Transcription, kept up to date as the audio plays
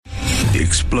The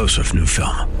explosive new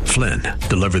film, Flynn,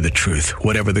 deliver the truth,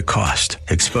 whatever the cost,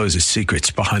 exposes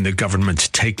secrets behind the government's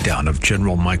takedown of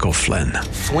General Michael Flynn.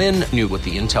 Flynn knew what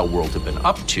the intel world had been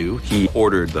up to. He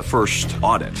ordered the first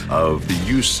audit of the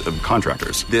use of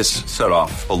contractors. This set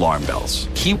off alarm bells.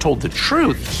 He told the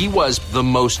truth. He was the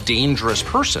most dangerous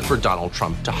person for Donald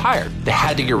Trump to hire. They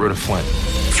had to get rid of Flynn.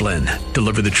 Flynn,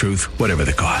 deliver the truth, whatever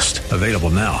the cost. Available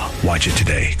now. Watch it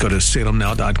today. Go to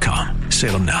salemnow.com.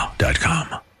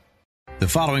 salemnow.com. The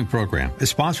following program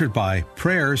is sponsored by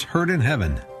Prayers Heard in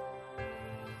Heaven.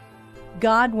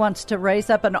 God wants to raise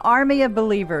up an army of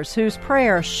believers whose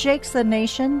prayer shakes the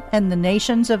nation and the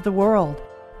nations of the world.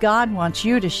 God wants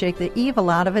you to shake the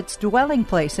evil out of its dwelling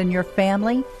place in your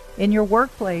family, in your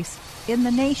workplace, in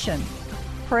the nation.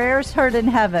 Prayers Heard in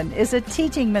Heaven is a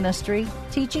teaching ministry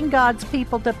teaching God's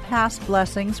people to pass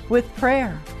blessings with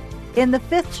prayer. In the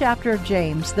 5th chapter of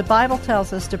James, the Bible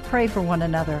tells us to pray for one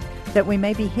another, that we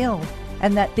may be healed,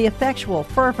 and that the effectual,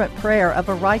 fervent prayer of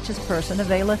a righteous person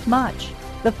availeth much.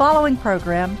 The following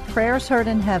program, Prayers Heard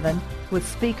in Heaven, with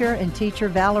speaker and teacher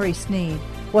Valerie Sneed,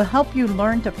 will help you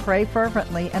learn to pray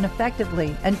fervently and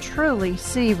effectively and truly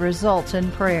see results in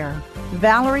prayer.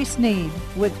 Valerie Sneed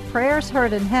with Prayers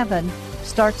Heard in Heaven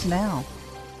starts now.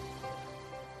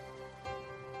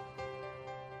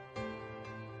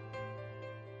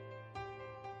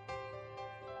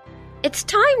 It's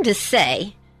time to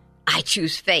say, I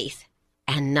choose faith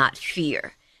and not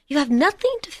fear. You have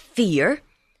nothing to fear,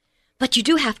 but you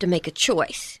do have to make a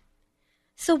choice.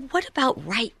 So what about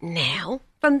right now?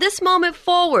 From this moment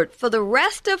forward, for the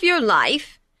rest of your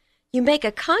life, you make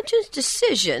a conscious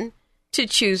decision to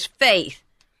choose faith.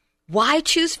 Why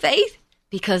choose faith?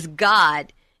 Because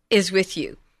God is with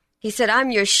you. He said,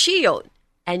 I'm your shield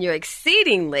and your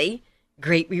exceedingly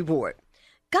great reward.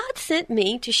 God sent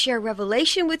me to share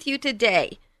revelation with you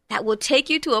today that will take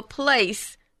you to a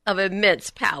place of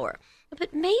immense power.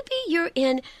 But maybe you're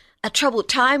in a troubled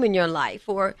time in your life,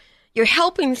 or you're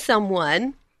helping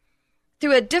someone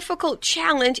through a difficult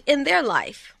challenge in their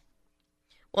life.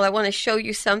 Well, I want to show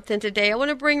you something today. I want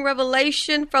to bring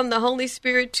revelation from the Holy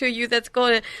Spirit to you that's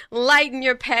going to lighten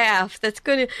your path, that's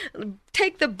going to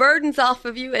take the burdens off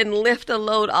of you and lift a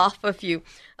load off of you.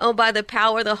 Oh, by the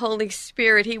power of the Holy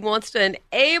Spirit, He wants to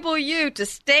enable you to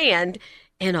stand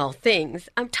in all things.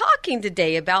 I'm talking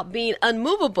today about being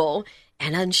unmovable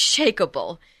and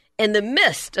unshakable in the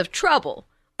midst of trouble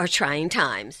or trying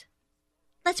times.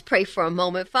 Let's pray for a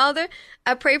moment. Father,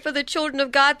 I pray for the children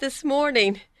of God this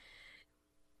morning.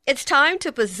 It's time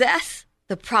to possess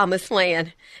the promised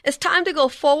land. It's time to go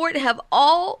forward and have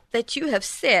all that you have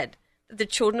said that the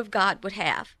children of God would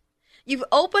have. You've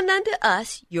opened unto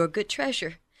us your good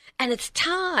treasure, and it's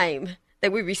time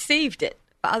that we received it.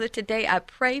 Father, today I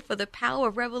pray for the power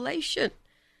of revelation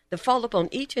to fall upon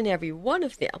each and every one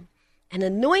of them, an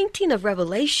anointing of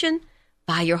revelation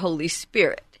by your Holy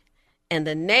Spirit, and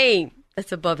the name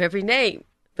that's above every name,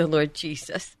 the Lord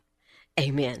Jesus.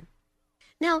 Amen.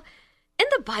 Now, in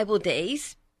the Bible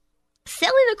days,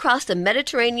 sailing across the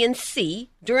Mediterranean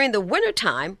Sea during the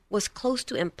wintertime was close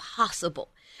to impossible,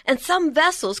 and some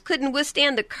vessels couldn't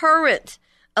withstand the current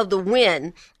of the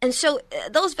wind, and so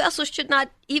those vessels should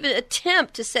not even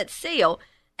attempt to set sail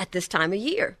at this time of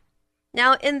year.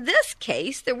 Now, in this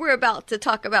case that we're about to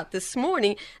talk about this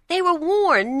morning, they were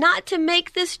warned not to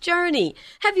make this journey.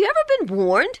 Have you ever been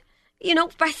warned,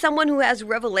 by someone who has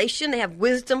revelation, they have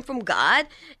wisdom from God,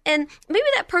 and maybe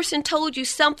that person told you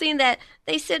something that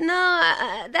they said, no,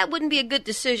 that wouldn't be a good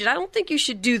decision. I don't think you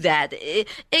should do that.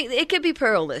 It could be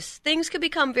perilous. Things could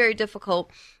become very difficult.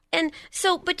 And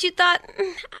so, but you thought,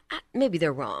 maybe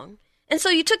they're wrong. And so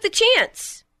you took the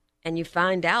chance, and you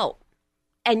find out,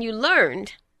 and you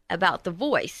learned about the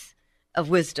voice of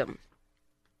wisdom.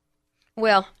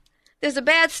 Well, there's a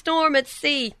bad storm at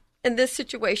sea in this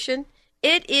situation.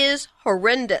 It is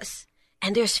horrendous,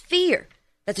 and there's fear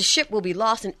that the ship will be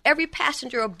lost and every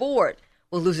passenger aboard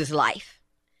will lose his life.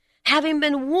 Having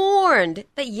been warned,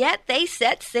 but yet they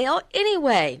set sail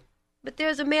anyway. But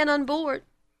there's a man on board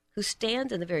who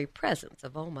stands in the very presence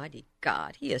of Almighty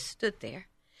God. He has stood there.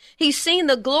 He's seen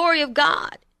the glory of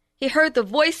God. He heard the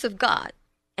voice of God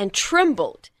and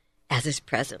trembled as His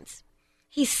presence.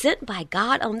 He's sent by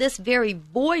God on this very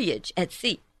voyage at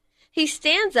sea. He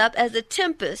stands up as the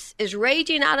tempest is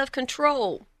raging out of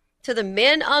control to the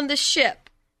men on the ship.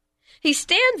 He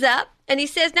stands up and he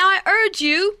says, now I urge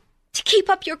you to keep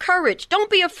up your courage. Don't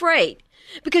be afraid,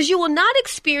 because you will not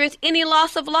experience any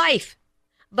loss of life,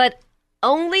 but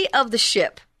only of the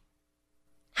ship.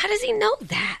 How does he know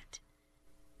that?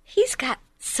 He's got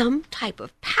some type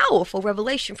of powerful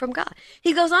revelation from God.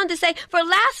 He goes on to say, for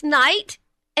last night,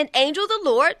 an angel of the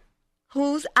Lord,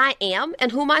 whose I am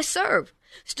and whom I serve,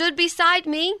 stood beside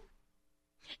me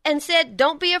and said,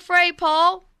 "Don't be afraid,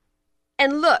 Paul.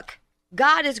 And look,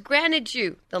 God has granted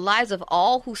you the lives of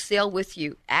all who sail with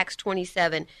you." Acts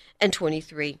 27 and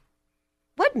 23.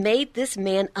 What made this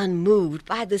man unmoved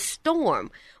by the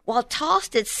storm while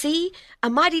tossed at sea, a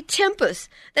mighty tempest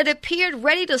that appeared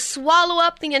ready to swallow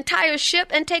up the entire ship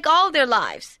and take all their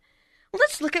lives? Well,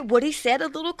 let's look at what he said a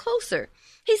little closer.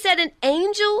 He said, "An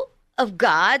angel of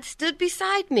God stood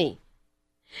beside me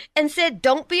and said,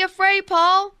 'Don't be afraid,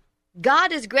 Paul.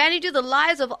 God has granted you the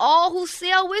lives of all who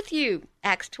sail with you.'"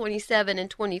 Acts 27 and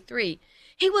 23.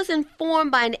 He was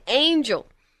informed by an angel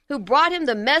who brought him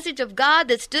the message of God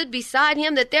that stood beside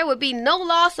him that there would be no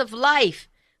loss of life,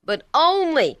 but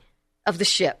only of the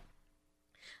ship.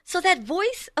 So that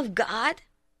voice of God,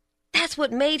 that's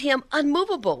what made him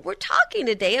unmovable. We're talking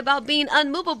today about being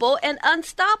unmovable and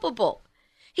unstoppable.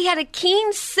 He had a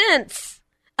keen sense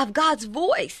of God's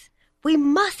voice. We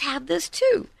must have this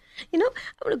too. You know,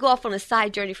 I'm going to go off on a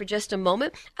side journey for just a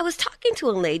moment. I was talking to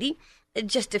a lady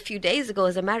just a few days ago,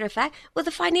 as a matter of fact, with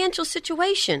a financial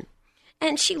situation.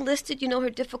 And she listed, her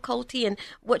difficulty and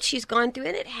what she's gone through.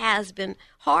 And it has been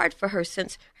hard for her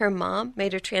since her mom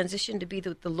made her transition to be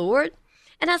with the Lord.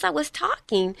 And as I was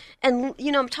talking, and,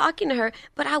 I'm talking to her,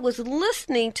 but I was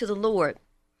listening to the Lord.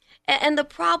 And the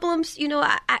problems,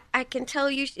 I can tell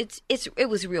you, it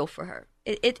was real for her.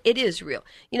 It is real.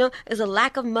 There's a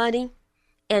lack of money.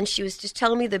 And she was just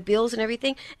telling me the bills and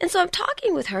everything. And so I'm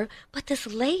talking with her. But this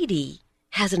lady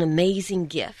has an amazing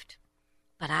gift.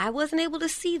 But I wasn't able to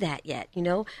see that yet,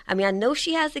 I know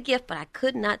she has a gift, but I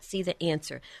could not see the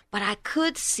answer. But I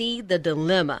could see the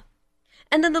dilemma.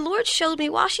 And then the Lord showed me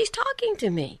while she's talking to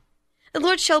me. The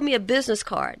Lord showed me a business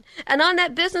card. And on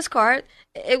that business card,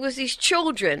 it was these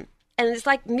children. And it's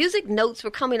like music notes were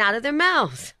coming out of their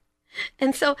mouths.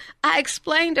 And so I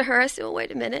explained to her, I said, well,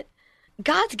 wait a minute.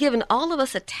 God's given all of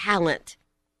us a talent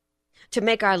to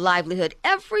make our livelihood.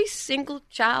 Every single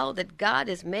child that God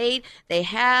has made, they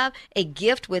have a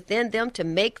gift within them to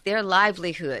make their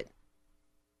livelihood.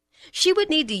 She would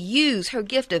need to use her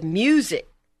gift of music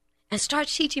and start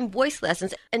teaching voice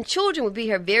lessons, and children would be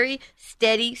her very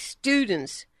steady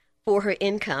students for her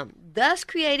income, thus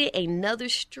creating another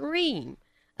stream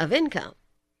of income.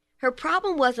 Her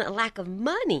problem wasn't a lack of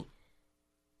money.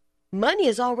 Money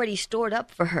is already stored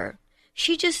up for her.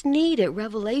 She just needed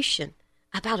revelation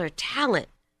about her talent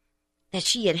that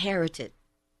she inherited.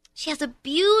 She has a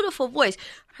beautiful voice.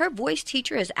 Her voice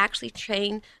teacher has actually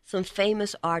trained some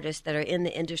famous artists that are in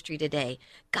the industry today.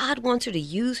 God wants her to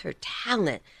use her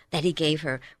talent that he gave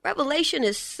her. Revelation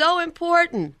is so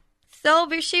important.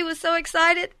 She was so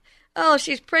excited. Oh,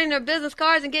 she's printing her business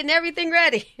cards and getting everything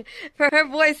ready for her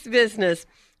voice business.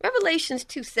 Revelations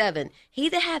 2:7, he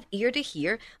that hath ear to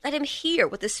hear, let him hear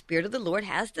what the Spirit of the Lord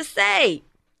has to say.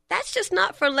 That's just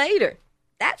not for later.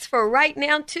 That's for right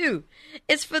now, too.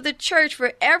 It's for the church,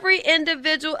 for every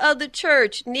individual of the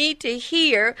church need to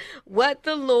hear what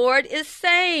the Lord is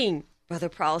saying. Brother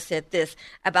Paul said this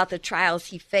about the trials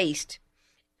he faced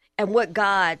and what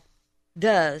God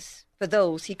does for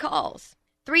those he calls.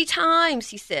 3 times,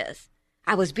 he says,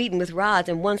 I was beaten with rods,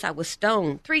 and once I was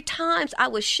stoned. 3 times I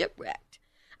was shipwrecked.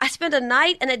 I spent a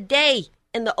night and a day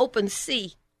in the open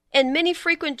sea. In many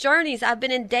frequent journeys, I've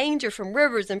been in danger from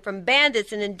rivers and from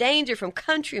bandits, and in danger from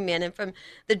countrymen and from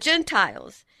the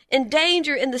Gentiles, in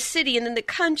danger in the city and in the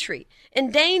country,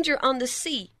 in danger on the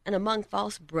sea and among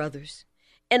false brothers,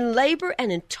 in labor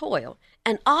and in toil,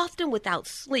 and often without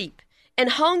sleep, in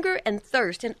hunger and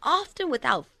thirst, and often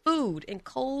without food, in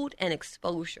cold and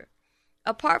exposure.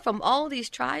 Apart from all these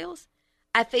trials,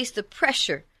 I faced the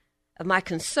pressure of my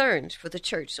concerns for the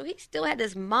church. So he still had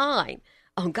his mind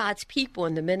on God's people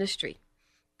in the ministry.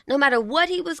 No matter what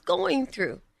he was going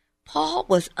through, Paul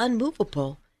was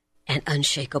unmovable and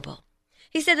unshakable.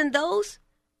 He said, and those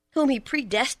whom he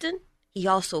predestined, he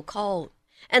also called.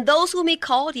 And those whom he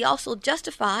called, he also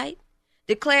justified,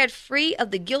 declared free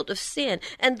of the guilt of sin.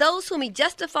 And those whom he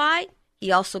justified,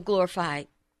 he also glorified,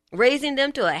 raising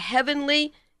them to a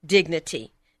heavenly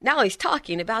dignity. Now he's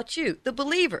talking about you, the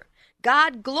believer.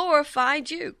 God glorified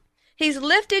you. He's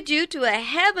lifted you to a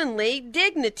heavenly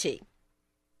dignity.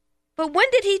 But when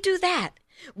did he do that?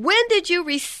 When did you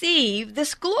receive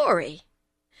this glory?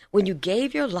 When you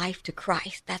gave your life to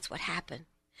Christ, that's what happened.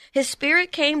 His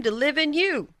Spirit came to live in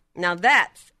you. Now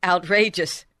that's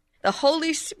outrageous. The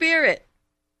Holy Spirit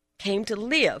came to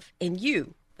live in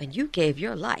you when you gave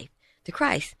your life to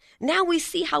Christ. Now we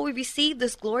see how we receive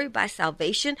this glory by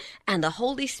salvation and the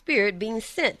Holy Spirit being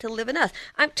sent to live in us.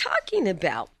 I'm talking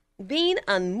about being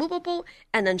unmovable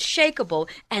and unshakable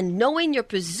and knowing your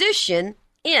position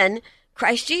in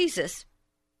Christ Jesus.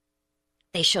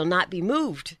 They shall not be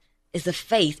moved is the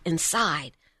faith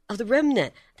inside of the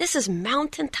remnant. This is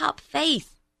mountaintop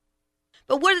faith.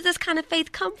 But where does this kind of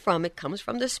faith come from? It comes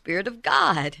from the Spirit of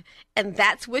God. And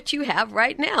that's what you have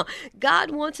right now.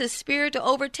 God wants His Spirit to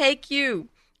overtake you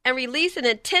and release an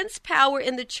intense power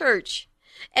in the church.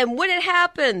 And when it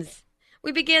happens,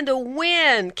 we begin to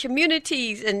win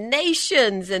communities and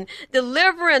nations and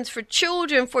deliverance for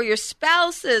children, for your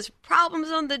spouses,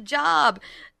 problems on the job.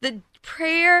 The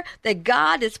prayer that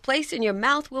God has placed in your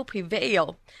mouth will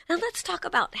prevail. And let's talk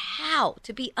about how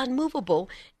to be unmovable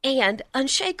and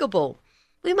unshakable.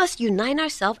 We must unite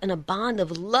ourselves in a bond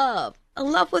of love. A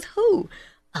love with who?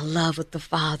 A love with the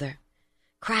Father.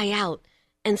 Cry out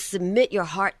and submit your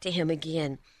heart to Him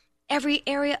again. Every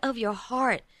area of your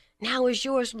heart now is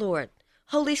yours, Lord.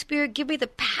 Holy Spirit, give me the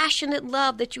passionate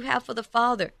love that you have for the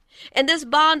Father. In this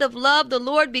bond of love, the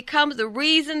Lord becomes the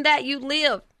reason that you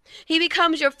live. He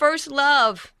becomes your first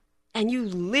love, and you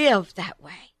live that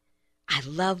way. I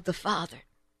love the Father.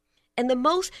 And the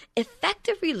most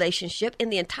effective relationship in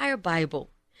the entire Bible,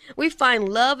 we find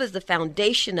love as the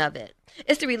foundation of it.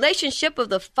 It's the relationship of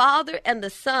the Father and the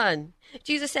Son.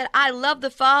 Jesus said, I love the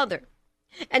Father.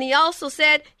 And He also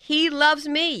said, He loves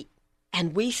me.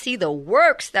 And we see the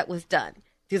works that was done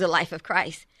through the life of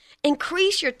Christ.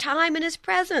 Increase your time in His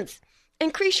presence.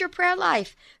 Increase your prayer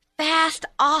life. Fast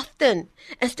often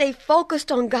and stay focused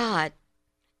on God.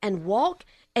 And walk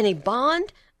in a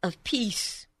bond of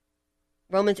peace.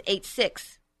 Romans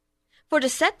 8:6. For to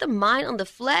set the mind on the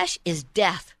flesh is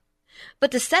death,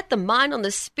 but to set the mind on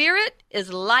the Spirit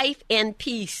is life and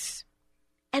peace.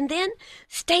 And then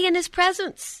stay in His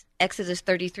presence. Exodus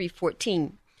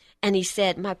 33:14. And He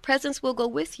said, my presence will go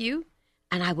with you,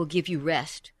 and I will give you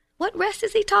rest. What rest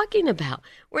is He talking about?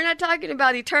 We're not talking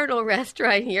about eternal rest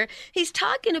right here. He's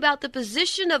talking about the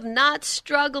position of not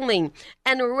struggling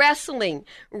and wrestling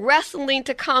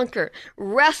to conquer,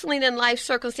 wrestling in life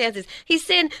circumstances. He's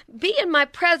saying, be in my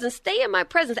presence, stay in my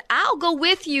presence. I'll go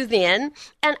with you then,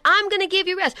 and I'm going to give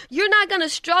you rest. You're not going to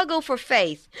struggle for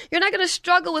faith. You're not going to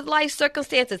struggle with life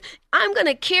circumstances. I'm going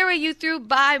to carry you through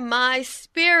by my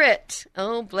Spirit.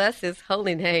 Oh, bless His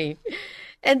holy name.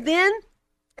 And then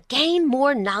gain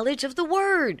more knowledge of the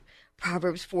Word.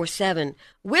 Proverbs 4:7.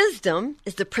 Wisdom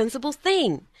is the principal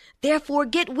thing. Therefore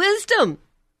get wisdom.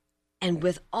 And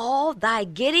with all thy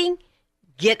getting,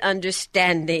 get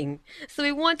understanding. So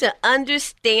we want to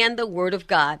understand the Word of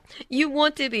God. You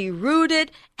want to be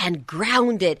rooted and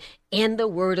grounded in the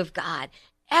Word of God.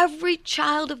 Every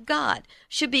child of God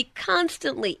should be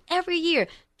constantly, every year,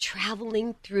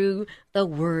 traveling through the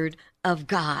Word of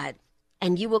God.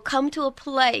 And you will come to a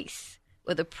place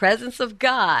where the presence of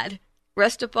God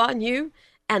rest upon you,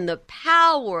 and the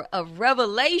power of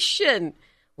revelation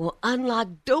will unlock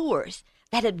doors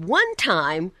that at one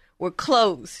time were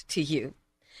closed to you.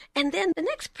 And then the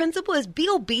next principle is be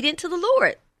obedient to the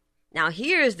Lord. Now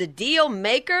here's the deal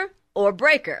maker or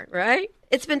breaker, right?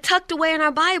 It's been tucked away in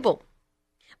our Bible.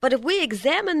 But if we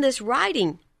examine this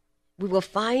writing, we will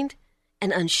find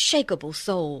an unshakable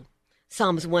soul.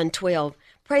 Psalms 112.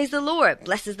 Praise the Lord.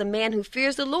 Blesses the man who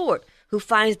fears the Lord, who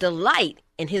finds delight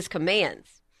in His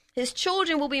commands. His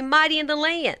children will be mighty in the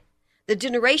land. The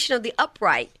generation of the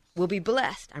upright will be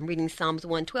blessed. I'm reading Psalms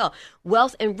 112.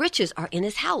 Wealth and riches are in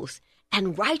His house,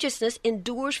 and righteousness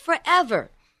endures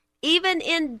forever. Even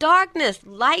in darkness,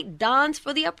 light dawns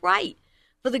for the upright,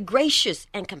 for the gracious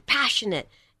and compassionate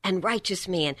and righteous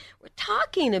man. We're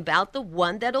talking about the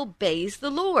one that obeys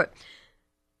the Lord.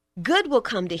 Good will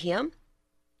come to him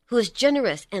who is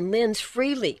generous and lends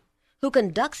freely, who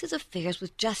conducts his affairs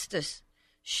with justice.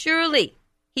 Surely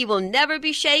he will never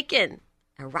be shaken.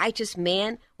 A righteous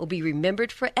man will be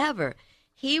remembered forever.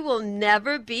 He will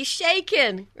never be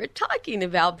shaken. We're talking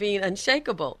about being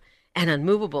unshakable and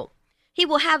unmovable. He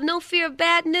will have no fear of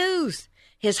bad news.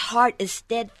 His heart is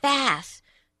steadfast,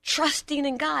 trusting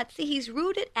in God. See, he's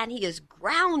rooted and he is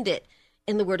grounded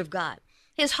in the Word of God.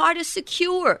 His heart is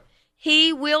secure.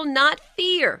 He will not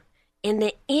fear. In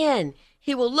the end,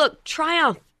 he will look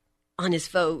triumph on his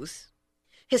foes.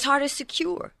 His heart is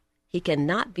secure. He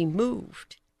cannot be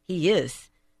moved. He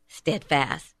is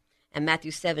steadfast. And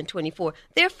Matthew 7:24.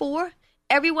 Therefore,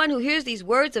 everyone who hears these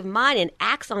words of mine and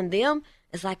acts on them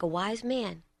is like a wise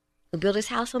man who built his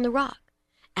house on the rock.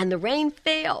 And the rain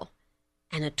fell,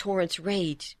 and the torrents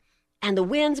raged, and the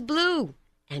winds blew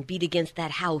and beat against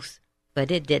that house, but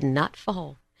it did not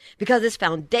fall, because its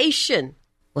foundation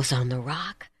was on the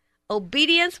rock.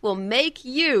 Obedience will make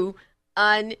you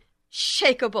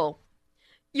unshakable.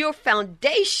 Your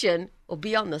foundation will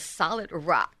be on the solid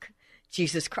rock,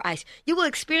 Jesus Christ. You will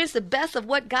experience the best of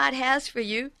what God has for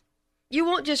you. You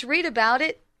won't just read about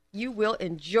it, you will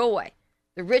enjoy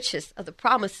the riches of the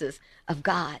promises of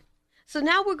God. So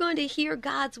now we're going to hear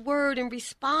God's word and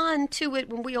respond to it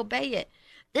when we obey it.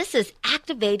 This is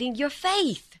activating your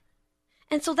faith.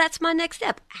 And so that's my next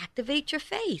step. Activate your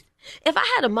faith. If I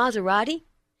had a Maserati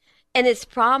and it's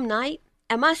prom night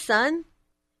and my son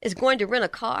is going to rent a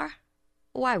car,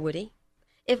 why would he?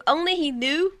 If only he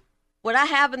knew what I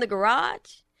have in the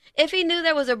garage. If he knew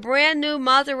there was a brand new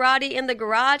Maserati in the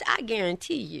garage, I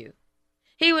guarantee you,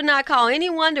 he would not call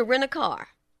anyone to rent a car.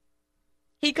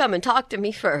 He'd come and talk to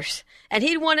me first, and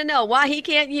he'd want to know why he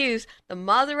can't use the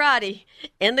Maserati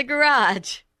in the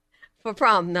garage for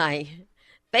prom night.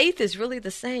 Faith is really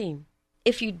the same.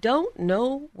 If you don't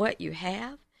know what you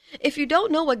have, if you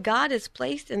don't know what God has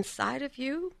placed inside of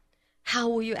you, how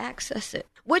will you access it?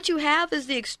 What you have is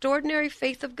the extraordinary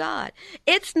faith of God.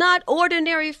 It's not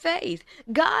ordinary faith.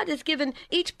 God has given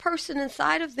each person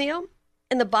inside of them,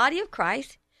 in the body of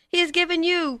Christ, He has given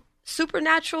you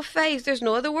supernatural faith. There's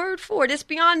no other word for it. It's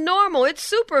beyond normal. It's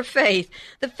super faith.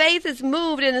 The faith is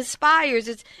moved and inspires.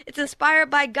 It's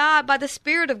inspired by God, by the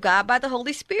Spirit of God, by the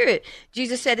Holy Spirit.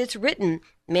 Jesus said, it's written,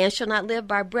 man shall not live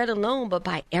by bread alone, but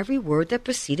by every word that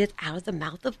proceedeth out of the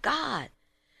mouth of God.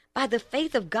 By the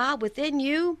faith of God within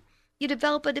you, you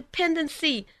develop a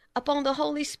dependency upon the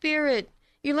Holy Spirit.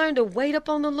 You learn to wait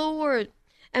upon the Lord.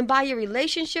 And by your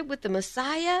relationship with the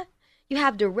Messiah, you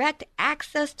have direct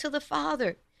access to the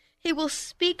Father. He will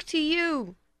speak to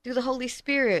you through the Holy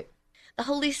Spirit. The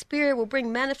Holy Spirit will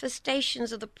bring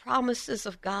manifestations of the promises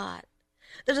of God.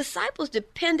 The disciples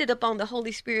depended upon the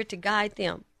Holy Spirit to guide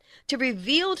them, to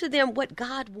reveal to them what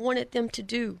God wanted them to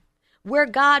do, where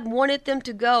God wanted them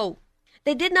to go.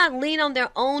 They did not lean on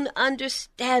their own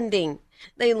understanding.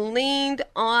 They leaned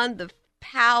on the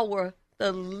power,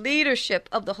 the leadership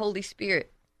of the Holy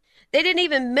Spirit. They didn't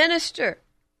even minister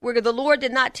where the Lord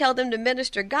did not tell them to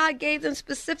minister. God gave them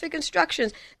specific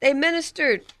instructions. They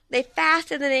ministered, they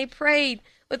fasted, and they prayed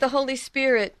with the Holy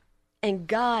Spirit. And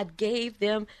God gave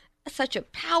them such a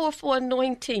powerful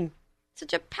anointing for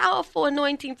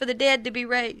the dead to be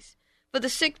raised, for the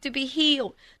sick to be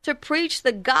healed, to preach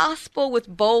the gospel with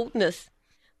boldness.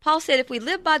 Paul said, if we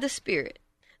live by the Spirit,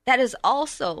 that is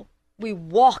also, we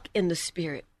walk in the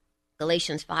Spirit.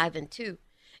 Galatians 5:2.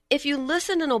 If you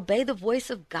listen and obey the voice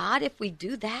of God, if we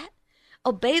do that,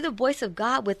 obey the voice of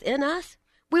God within us,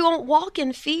 we won't walk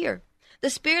in fear. The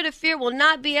spirit of fear will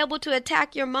not be able to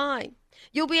attack your mind.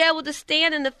 You'll be able to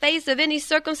stand in the face of any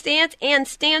circumstance and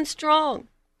stand strong.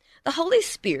 The Holy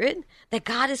Spirit that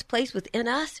God has placed within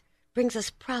us brings us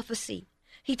prophecy.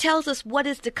 He tells us what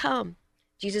is to come.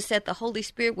 Jesus said the Holy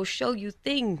Spirit will show you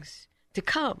things to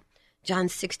come. John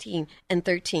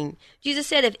 16:13. Jesus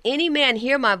said, if any man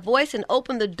hear my voice and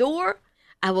open the door,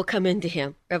 I will come into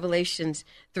him. Revelations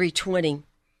 3:20.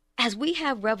 As we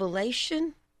have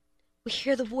revelation, we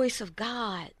hear the voice of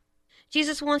God.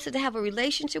 Jesus wants us to have a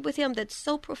relationship with him that's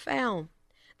so profound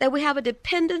that we have a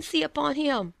dependency upon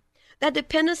him. That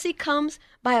dependency comes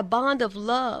by a bond of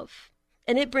love,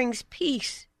 and it brings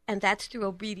peace, and that's through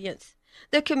obedience.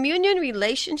 The communion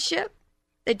relationship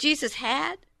that Jesus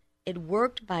had, it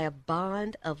worked by a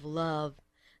bond of love.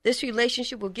 This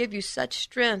relationship will give you such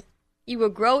strength. You will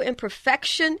grow in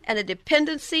perfection and a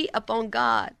dependency upon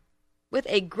God with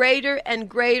a greater and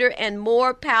greater and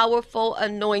more powerful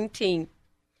anointing.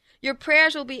 Your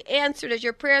prayers will be answered as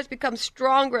your prayers become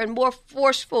stronger and more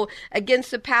forceful against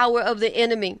the power of the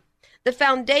enemy. The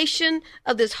foundation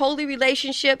of this holy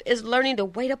relationship is learning to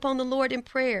wait upon the Lord in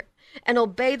prayer and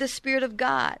obey the Spirit of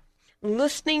God,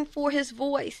 listening for his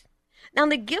voice. Now,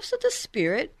 the gifts of the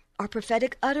Spirit are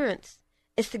prophetic utterance.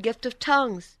 It's the gift of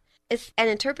tongues. It's an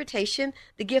interpretation,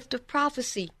 the gift of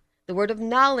prophecy, the word of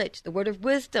knowledge, the word of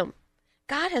wisdom.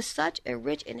 God has such a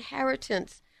rich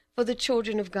inheritance for the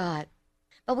children of God.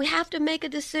 But we have to make a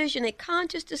decision, a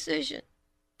conscious decision.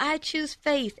 I choose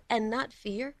faith and not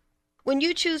fear. When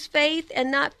you choose faith and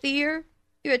not fear,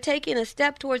 you are taking a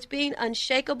step towards being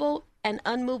unshakable and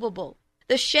unmovable.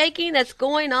 The shaking that's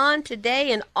going on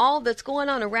today and all that's going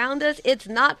on around us, it's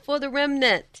not for the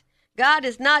remnant. God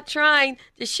is not trying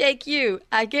to shake you.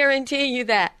 I guarantee you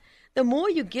that. The more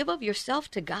you give of yourself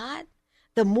to God,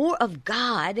 the more of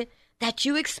God that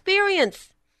you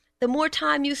experience. The more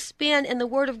time you spend in the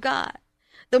Word of God,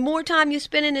 the more time you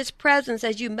spend in his presence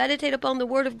as you meditate upon the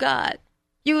Word of God,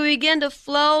 you will begin to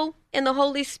flow in the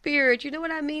Holy Spirit. You know what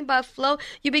I mean by flow?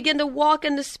 You begin to walk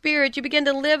in the Spirit. You begin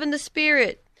to live in the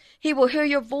Spirit. He will hear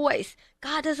your voice.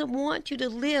 God doesn't want you to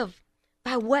live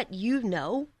by what you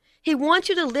know. He wants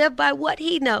you to live by what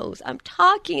he knows. I'm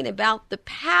talking about the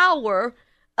power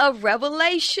of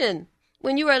revelation.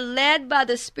 When you are led by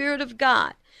the Spirit of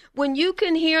God, when you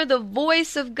can hear the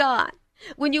voice of God,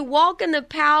 when you walk in the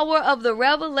power of the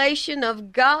revelation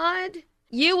of God,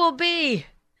 you will be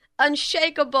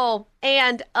unshakable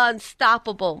and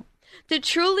unstoppable. To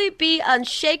truly be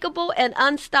unshakable and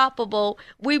unstoppable,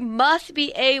 we must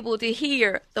be able to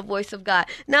hear the voice of God.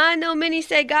 Now, I know many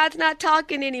say God's not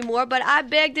talking anymore, but I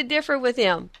beg to differ with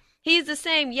him. He's the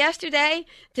same yesterday,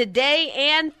 today,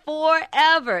 and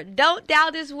forever. Don't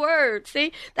doubt his word.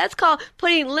 See, that's called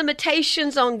putting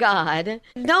limitations on God.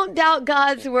 Don't doubt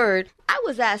God's word. I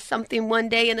was asked something one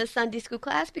day in a Sunday school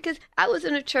class because I was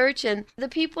in a church and the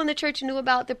people in the church knew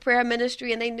about the prayer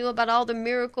ministry and they knew about all the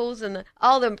miracles and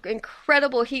all the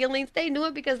incredible healings. They knew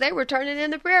it because they were turning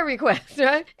in the prayer requests,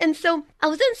 right? And so I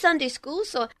was in Sunday school,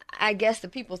 so I guess the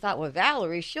people thought, well,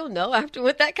 Valerie, she'll know after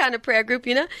with that kind of prayer group,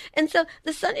 you know? And so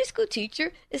the Sunday school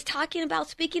teacher is talking about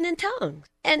speaking in tongues.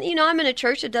 And, you know, I'm in a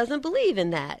church that doesn't believe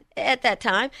in that at that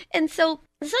time. And so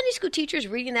the Sunday school teacher is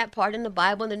reading that part in the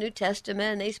Bible in the New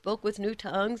Testament, and they spoke with new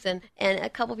tongues, and a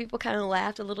couple people kind of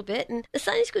laughed a little bit. And the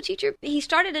Sunday school teacher, he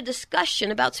started a discussion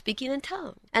about speaking in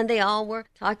tongues. And they all were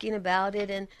talking about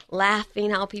it and laughing,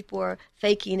 how people were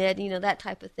faking it, you know, that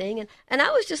type of thing. And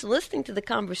I was just listening to the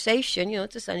conversation. You know,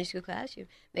 it's a Sunday school class. You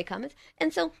make comments.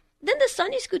 And so then the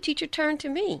Sunday school teacher turned to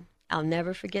me. I'll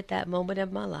never forget that moment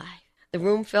of my life. The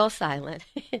room fell silent.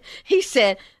 He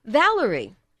said,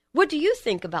 Valerie, what do you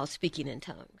think about speaking in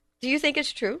tongues? Do you think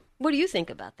it's true? What do you think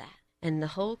about that? And the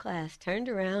whole class turned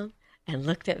around and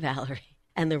looked at Valerie,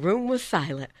 and the room was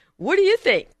silent. What do you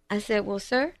think? I said, well,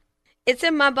 sir, it's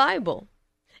in my Bible.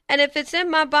 And if it's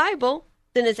in my Bible,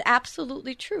 then it's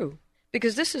absolutely true,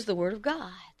 because this is the Word of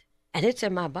God. And it's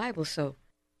in my Bible, so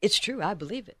it's true. I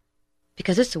believe it,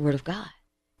 because it's the Word of God.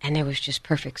 And there was just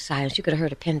perfect silence. You could have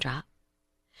heard a pin drop.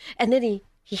 And then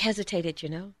he hesitated, you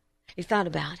know. He thought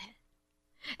about it.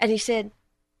 And he said,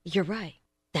 you're right.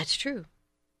 That's true.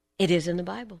 It is in the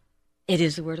Bible. It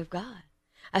is the Word of God.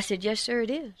 I said, yes, sir,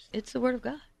 it is. It's the Word of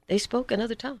God. They spoke in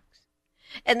other tongues.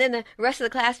 And then the rest of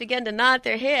the class began to nod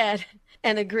their head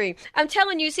and agree. I'm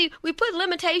telling you, see, we put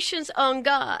limitations on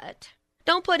God.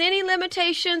 Don't put any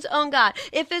limitations on God.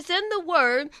 If it's in the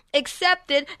Word, accept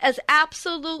it as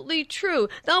absolutely true.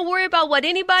 Don't worry about what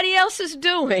anybody else is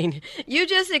doing. You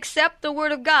just accept the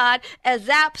Word of God as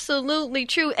absolutely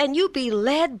true, and you be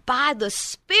led by the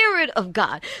Spirit of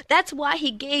God. That's why He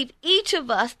gave each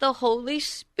of us the Holy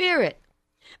Spirit,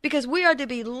 because we are to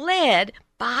be led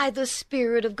by the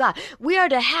Spirit of God. We are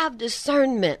to have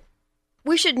discernment.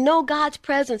 We should know God's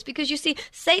presence, because you see,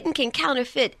 Satan can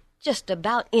counterfeit just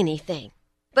about anything.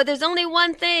 But there's only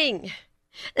one thing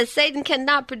that Satan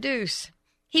cannot produce.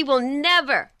 He will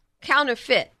never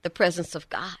counterfeit the presence of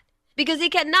God, because he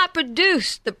cannot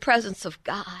produce the presence of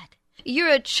God. You're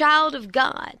a child of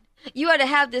God. You are to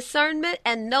have discernment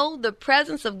and know the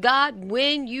presence of God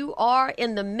when you are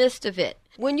in the midst of it.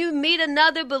 When you meet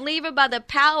another believer by the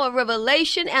power of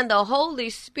revelation and the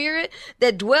Holy Spirit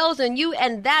that dwells in you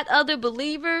and that other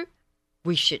believer,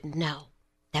 we should know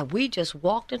that we just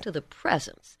walked into the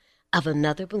presence of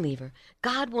another believer.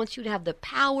 God wants you to have the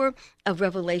power of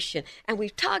revelation. And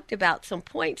we've talked about some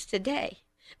points today,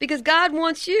 because God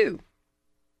wants you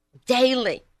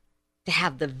daily to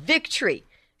have the victory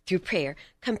through prayer.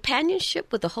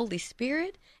 Companionship with the Holy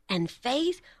Spirit and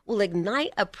faith will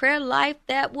ignite a prayer life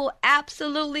that will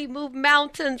absolutely move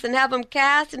mountains and have them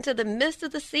cast into the midst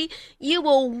of the sea. You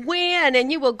will win,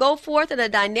 and you will go forth in a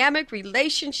dynamic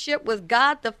relationship with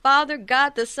God the Father,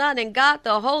 God the Son, and God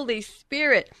the Holy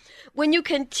Spirit. When you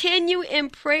continue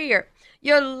in prayer,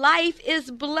 your life is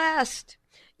blessed.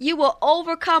 You will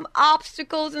overcome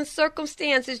obstacles and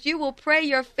circumstances. You will pray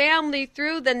your family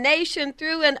through, the nation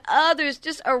through, and others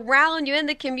just around you in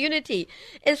the community.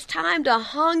 It's time to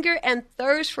hunger and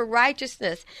thirst for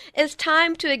righteousness. It's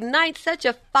time to ignite such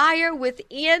a fire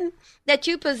within that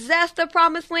you possess the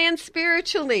promised land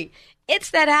spiritually.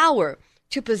 It's that hour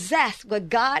to possess what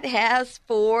God has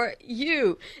for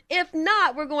you. If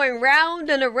not, we're going round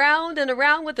and around and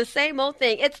around with the same old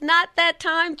thing. It's not that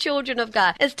time, children of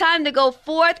God. It's time to go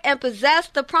forth and possess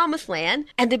the promised land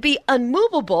and to be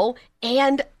unmovable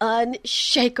and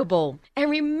unshakable.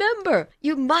 And remember,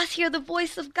 you must hear the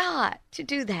voice of God to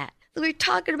do that. So we're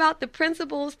talking about the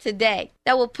principles today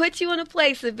that will put you in a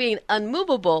place of being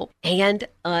unmovable and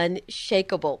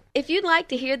unshakable. If you'd like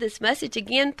to hear this message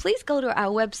again, please go to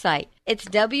our website. It's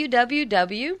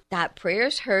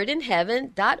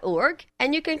www.prayersheardinheaven.org,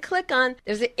 and you can click on,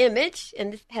 there's an image,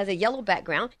 and it has a yellow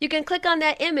background. You can click on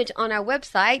that image on our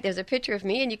website. There's a picture of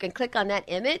me, and you can click on that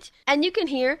image, and you can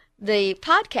hear the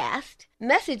podcast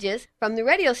messages from the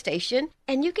radio station,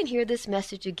 and you can hear this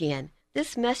message again.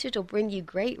 This message will bring you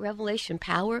great revelation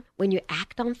power when you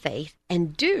act on faith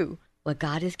and do what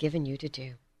God has given you to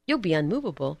do. You'll be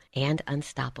unmovable and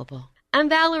unstoppable. I'm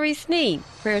Valerie Sneed,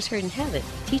 Prayers Heard in Heaven,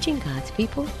 teaching God's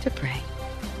people to pray.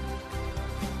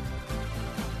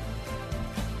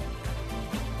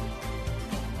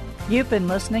 You've been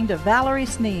listening to Valerie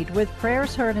Sneed with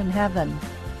Prayers Heard in Heaven.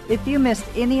 If you missed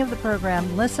any of the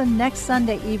program, listen next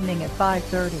Sunday evening at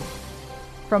 5:30.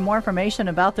 For more information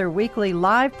about their weekly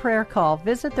live prayer call,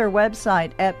 visit their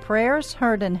website at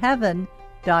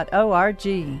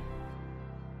prayersheardinheaven.org.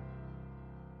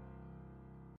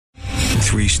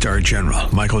 Three-star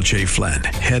General Michael J. Flynn,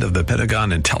 head of the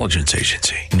Pentagon Intelligence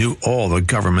Agency, knew all the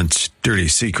government's dirty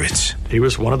secrets. He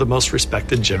was one of the most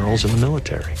respected generals in the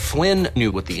military. Flynn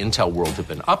knew what the intel world had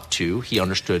been up to. He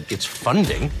understood its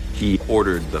funding. He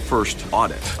ordered the first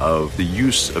audit of the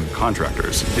use of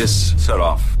contractors. This set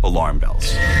off alarm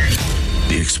bells.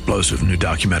 The explosive new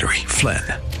documentary, Flynn,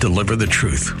 Deliver the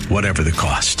Truth, Whatever the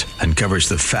Cost, uncovers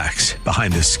the facts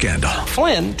behind this scandal.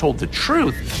 Flynn told the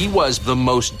truth. He was the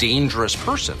most dangerous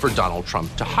person for Donald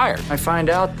Trump to hire. I find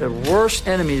out the worst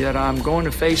enemy that I'm going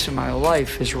to face in my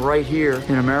life is right here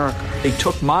in America. They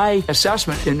took my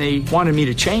assessment and they wanted me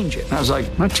to change it. And I was like,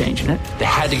 I'm not changing it. They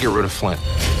had to get rid of Flynn.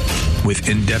 With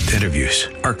in-depth interviews,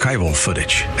 archival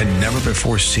footage, and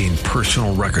never-before-seen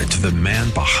personal records of the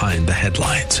man behind the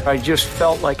headlines. I just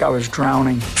felt like I was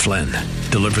drowning. Flynn,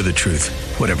 Deliver the Truth,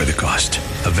 Whatever the Cost.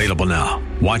 Available now.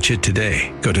 Watch it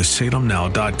today. Go to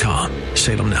salemnow.com.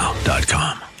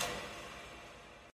 salemnow.com.